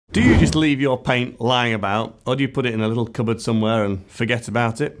Do you just leave your paint lying about, or do you put it in a little cupboard somewhere and forget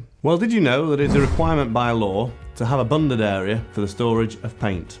about it? Well, did you know that it's a requirement by law to have a bunded area for the storage of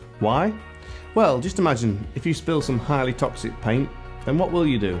paint? Why? Well, just imagine if you spill some highly toxic paint, then what will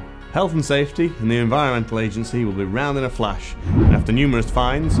you do? Health and Safety and the Environmental Agency will be round in a flash, and after numerous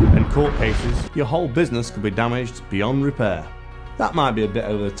fines and court cases, your whole business could be damaged beyond repair. That might be a bit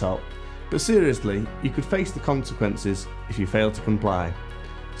over the top, but seriously, you could face the consequences if you fail to comply.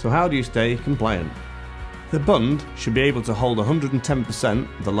 So how do you stay compliant? The bund should be able to hold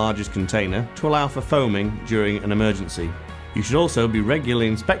 110% of the largest container to allow for foaming during an emergency. You should also be regularly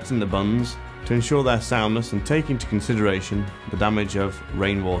inspecting the bunds to ensure their soundness and take into consideration the damage of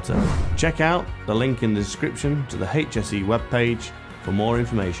rainwater. Check out the link in the description to the HSE webpage for more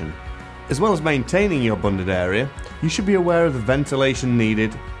information. As well as maintaining your bunded area, you should be aware of the ventilation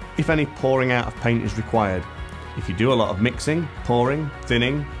needed if any pouring out of paint is required. If you do a lot of mixing, pouring,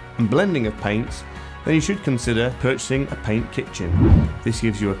 thinning and blending of paints, then you should consider purchasing a paint kitchen. This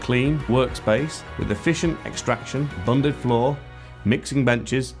gives you a clean workspace with efficient extraction, bunded floor, mixing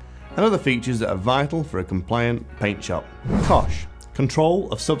benches and other features that are vital for a compliant paint shop. COSHH,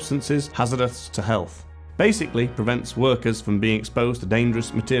 Control of Substances Hazardous to Health, basically prevents workers from being exposed to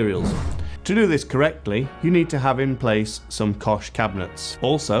dangerous materials. To do this correctly, you need to have in place some COSHH cabinets.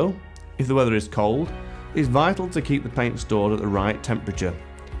 Also, if the weather is cold, it's vital to keep the paint stored at the right temperature.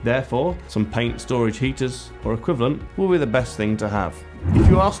 Therefore, some paint storage heaters or equivalent will be the best thing to have. If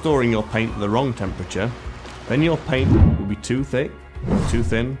you are storing your paint at the wrong temperature, then your paint will be too thick or too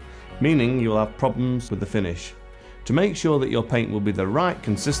thin, meaning you'll have problems with the finish. To make sure that your paint will be the right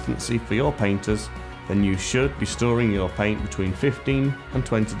consistency for your painters, then you should be storing your paint between 15 and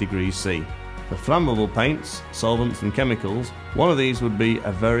 20 degrees C. For flammable paints, solvents and chemicals, one of these would be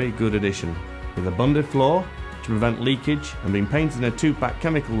a very good addition. With a bunded floor to prevent leakage and being painted in a 2-pack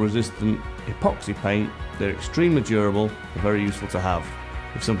chemical resistant epoxy paint, they're extremely durable and very useful to have.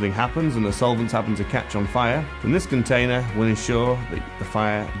 If something happens and the solvents happen to catch on fire, then this container will ensure that the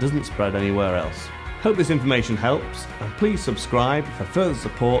fire doesn't spread anywhere else. Hope this information helps, and please subscribe for further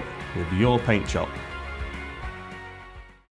support with your paint shop.